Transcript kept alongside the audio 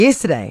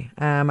Yesterday,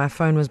 my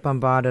phone was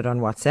bombarded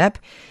on WhatsApp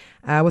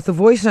with a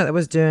voice note that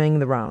was doing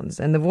the rounds.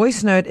 And the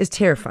voice note is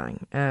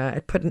terrifying.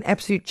 It put an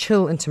absolute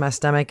chill into my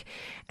stomach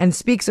and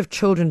speaks of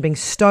children being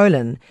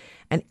stolen,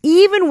 and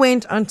even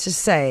went on to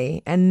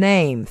say and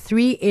name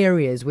 3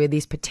 areas where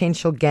these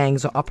potential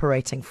gangs are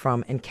operating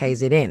from in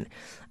KZN.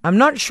 I'm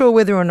not sure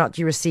whether or not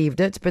you received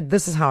it, but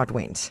this is how it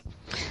went.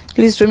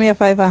 Please do me a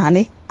favor,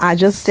 honey. I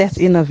just sat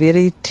in a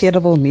very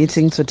terrible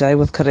meeting today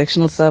with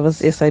Correctional Service,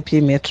 SAP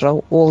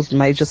Metro, all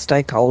major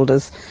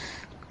stakeholders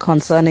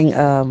concerning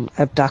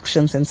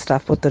abductions and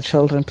stuff with the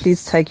children.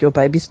 Please take your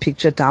baby's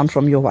picture down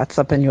from your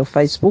WhatsApp and your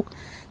Facebook,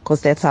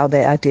 because that's how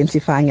they're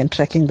identifying and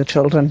tracking the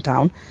children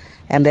down.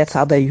 And that's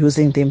how they're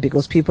using them,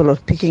 because people are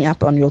picking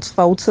up on your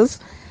photos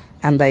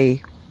and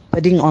they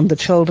bidding on the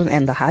children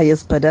and the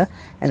highest bidder,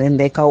 and then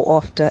they go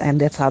after,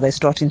 and that's how they're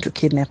starting to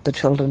kidnap the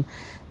children.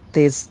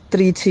 There's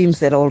 3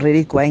 teams that are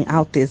already going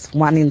out. There's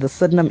one in the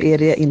Sydenham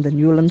area, in the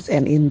Newlands,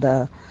 and in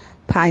the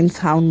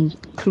Pinetown,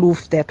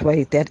 Kloof, that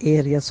way, that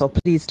area. So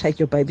please take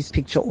your baby's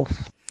picture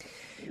off.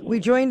 We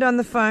joined on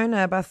the phone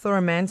by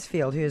Thora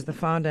Mansfield, who is the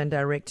founder and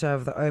director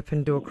of the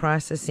Open Door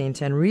Crisis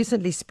Centre, and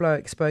recently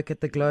spoke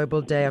at the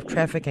Global Day of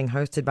Trafficking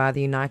hosted by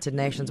the United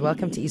Nations.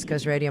 Welcome to East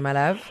Coast Radio, my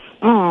love.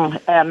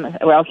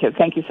 Welcome.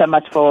 Thank you so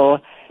much for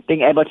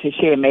being able to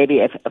share,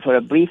 maybe for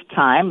a brief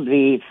time,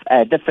 the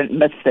different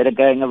myths that are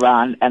going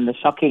around and the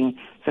shocking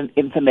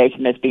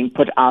information that's being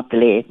put out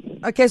there.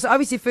 Okay, so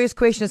obviously first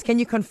question is, can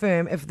you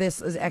confirm if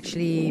this is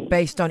actually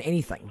based on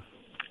anything?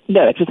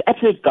 No, it was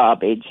absolute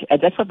garbage.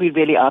 And that's what we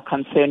really are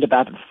concerned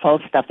about, the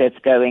false stuff that's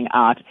going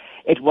out.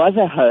 It was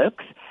a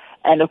hoax,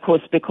 and of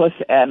course, because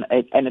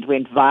it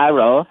went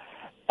viral,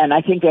 and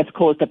I think that's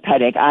caused a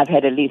panic. I've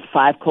had at least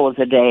 5 calls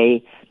a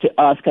day to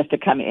ask us to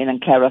come in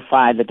and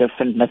clarify the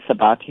different myths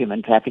about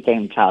human trafficking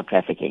and child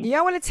trafficking.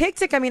 Yeah, well, it's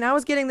hectic. I mean, I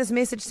was getting this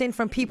message sent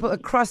from people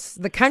across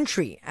the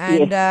country.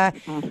 And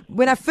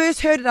when I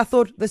first heard it, I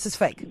thought, this is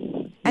fake.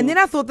 And then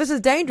I thought, this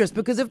is dangerous,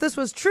 because if this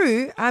was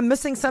true, I'm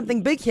missing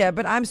something big here.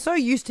 But I'm so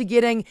used to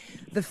getting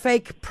the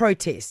fake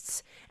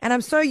protests. And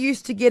I'm so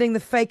used to getting the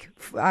fake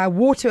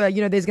water,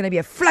 there's going to be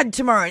a flood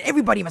tomorrow and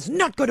everybody must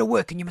not go to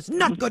work and you must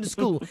not go to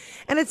school.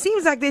 And it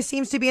seems like there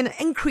seems to be an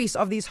increase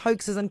of these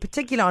hoaxes, in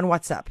particular on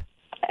WhatsApp.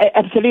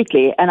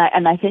 Absolutely.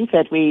 And I think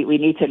that we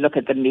need to look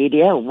at the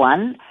media,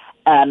 one.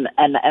 And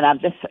I'm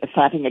just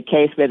citing a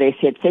case where they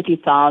said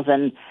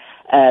 30,000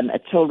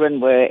 children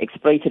were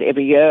exploited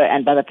every year.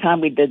 And by the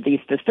time we did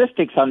these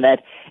statistics on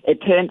that, it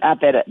turned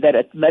out that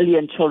 1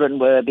 million children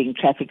were being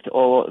trafficked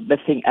or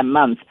missing a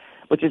month,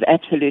 which is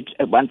absolute,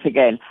 once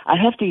again. I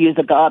have to use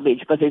the garbage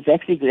because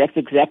that's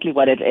exactly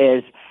what it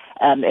is.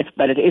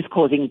 But it is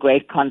causing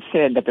great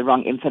concern that the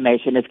wrong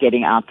information is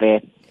getting out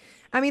there.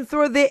 I mean,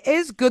 Thora, there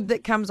is good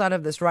that comes out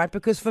of this, right?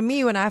 Because for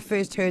me, when I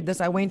first heard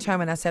this, I went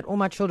home and I sat all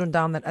my children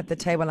down at the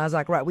table and I was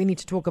like, right, we need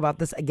to talk about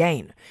this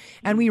again.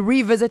 And we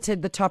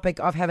revisited the topic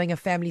of having a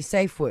family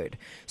safe word.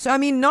 So, I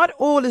mean, not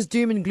all is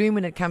doom and gloom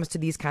when it comes to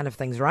these kind of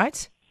things,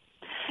 right?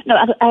 No,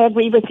 I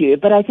agree with you,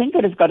 but I think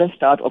that it's got to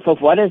start off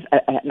of what is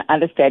an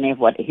understanding of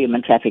what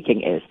human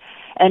trafficking is.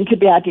 And to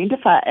be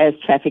identified as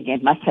trafficking,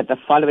 it must have the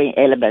following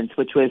elements,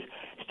 which was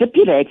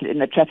stipulated in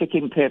the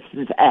Trafficking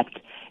Persons Act.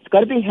 It's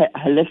got to be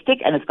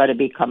holistic and it's got to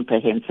be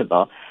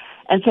comprehensible.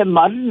 And so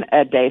modern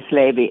day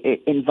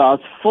slavery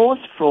involves force,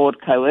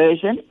 fraud,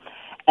 coercion,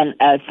 and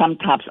some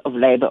types of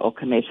labor or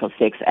commercial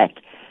sex act.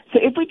 So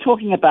if we're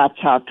talking about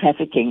child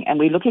trafficking and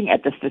we're looking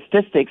at the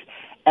statistics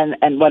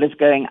and what is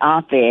going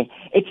out there,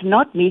 it's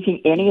not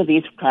meeting any of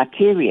these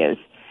criteria.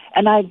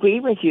 And I agree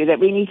with you that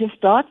we need to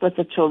start with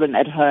the children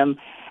at home.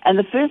 And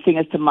the first thing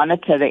is to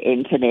monitor the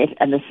internet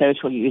and the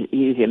social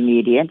user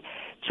media.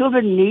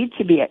 Children need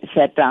to be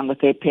sat down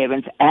with their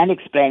parents and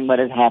explain what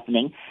is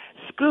happening.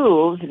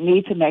 Schools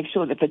need to make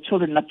sure that the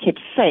children are kept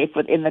safe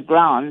within the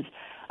grounds.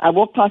 I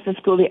walked past the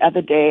school the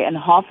other day and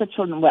half the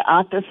children were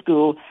out of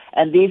school,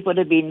 and these would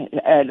have been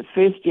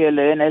first-year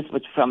learners,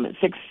 which from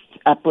 6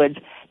 upwards,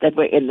 that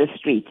were in the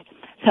street.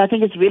 So I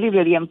think it's really,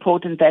 really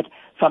important that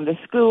from the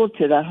school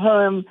to the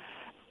home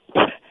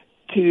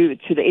to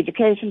the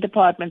education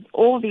department,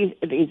 all these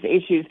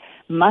issues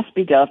must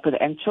be dealt with,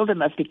 and children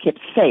must be kept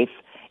safe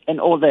in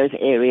all those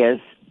areas.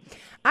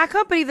 I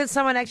can't believe that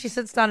someone actually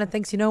sits down and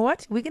thinks, you know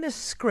what, we're going to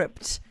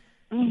script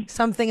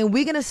something and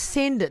we're going to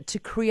send it to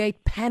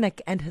create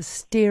panic and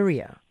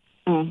hysteria.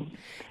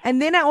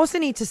 And then I also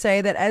need to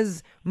say that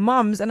as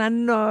moms, and I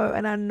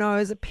know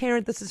as a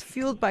parent, this is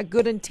fueled by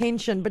good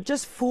intention, but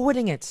just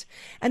forwarding it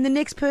and the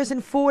next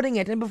person forwarding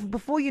it. And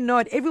before you know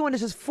it, everyone is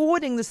just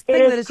forwarding this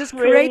thing that is just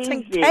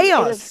creating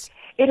chaos.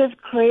 It is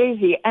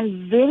crazy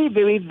and very,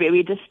 very,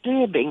 very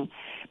disturbing.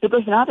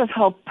 Because now this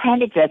whole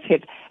panic that's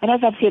hit, and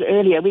as I've said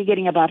earlier, we're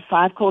getting about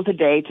 5 calls a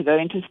day to go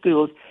into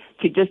schools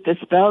to just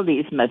dispel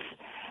these myths.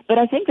 But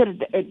I think that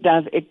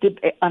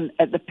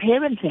the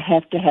parents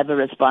have to have a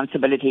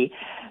responsibility.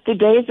 The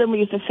days when we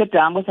used to sit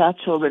down with our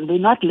children, we're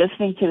not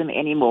listening to them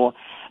anymore.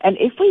 And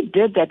if we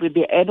did that, we'd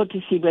be able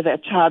to see whether a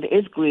child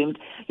is groomed.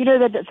 You know,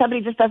 that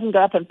somebody just doesn't go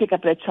up and pick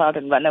up their child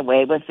and run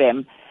away with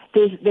them.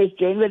 There's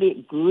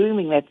generally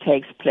grooming that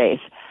takes place.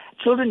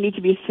 children need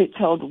to be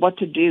told what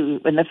to do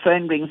when the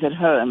phone rings at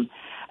home.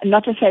 And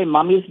not to say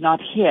mommy's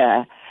not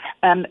here.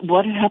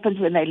 What happens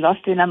when they're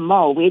lost in a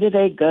mall? Where do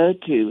they go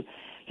to?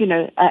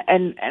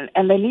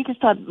 And they need to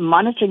start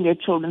monitoring their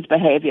children's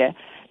behavior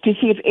to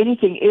see if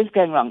anything is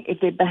going wrong, if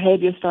their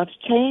behavior starts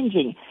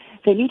changing.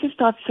 They need to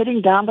start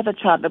sitting down with the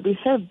child. But we're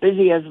so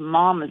busy as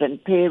moms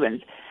and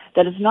parents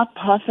that it's not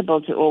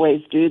possible to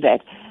always do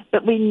that.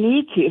 But we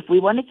need to, if we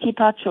want to keep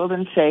our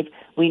children safe,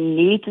 we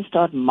need to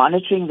start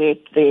monitoring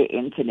their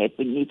internet.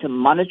 We need to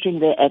monitoring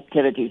their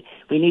activities.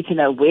 We need to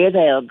know where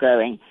they are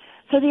going.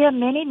 So there are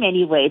many,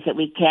 many ways that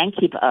we can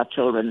keep our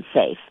children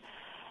safe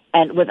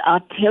and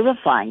without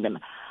terrifying them.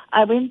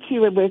 I went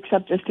to a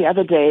workshop just the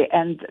other day,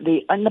 and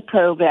on the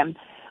program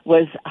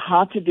was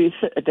how to do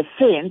a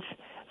defense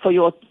for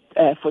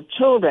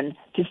children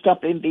to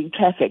stop them being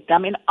trafficked. I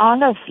mean,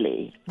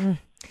 honestly.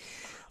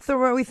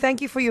 Thora, we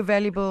thank you for your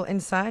valuable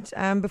insight.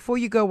 Before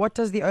you go, what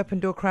does the Open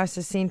Door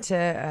Crisis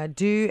Centre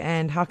do,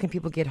 and how can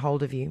people get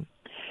hold of you?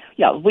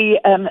 Yeah, we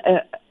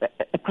a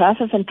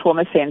crisis and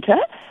trauma centre.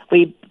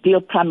 We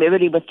deal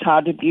primarily with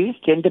child abuse,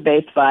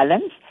 gender-based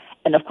violence,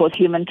 and of course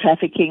human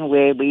trafficking,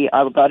 where we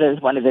are regarded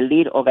as one of the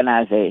lead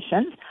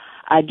organizations.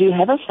 I do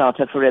have a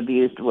shelter for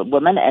abused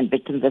women and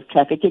victims of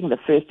trafficking, the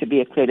first to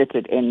be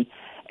accredited in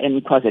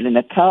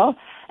KwaZulu-Natal.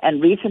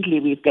 And recently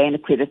we've gained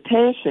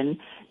accreditation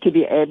to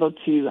be able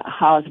to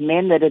house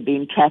men that have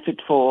been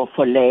trafficked for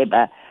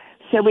labor.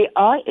 So we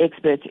are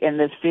experts in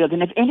this field.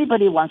 And if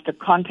anybody wants to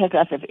contact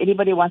us, if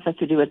anybody wants us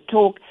to do a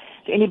talk,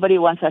 if anybody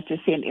wants us to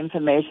send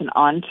information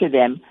on to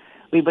them,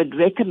 we would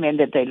recommend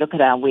that they look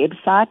at our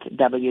website,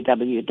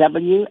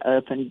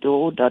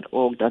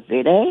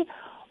 www.opendoor.org.za,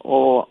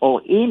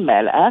 or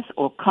email us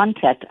or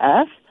contact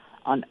us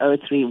on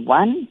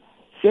 031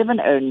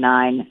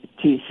 709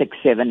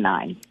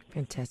 2679.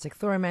 Fantastic.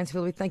 Thora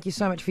Mansfield, we thank you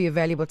so much for your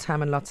valuable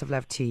time and lots of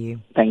love to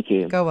you. Thank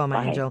you. Go well,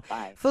 my Bye. angel.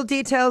 Bye. Full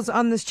details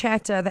on this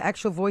chat, the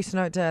actual voice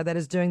note that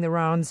is doing the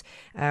rounds,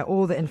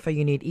 all the info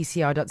you need,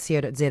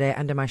 ecr.co.za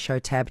under my show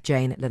tab,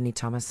 Jane Linley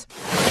Thomas.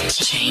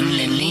 Jane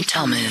Linley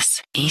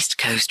Thomas, East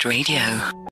Coast Radio.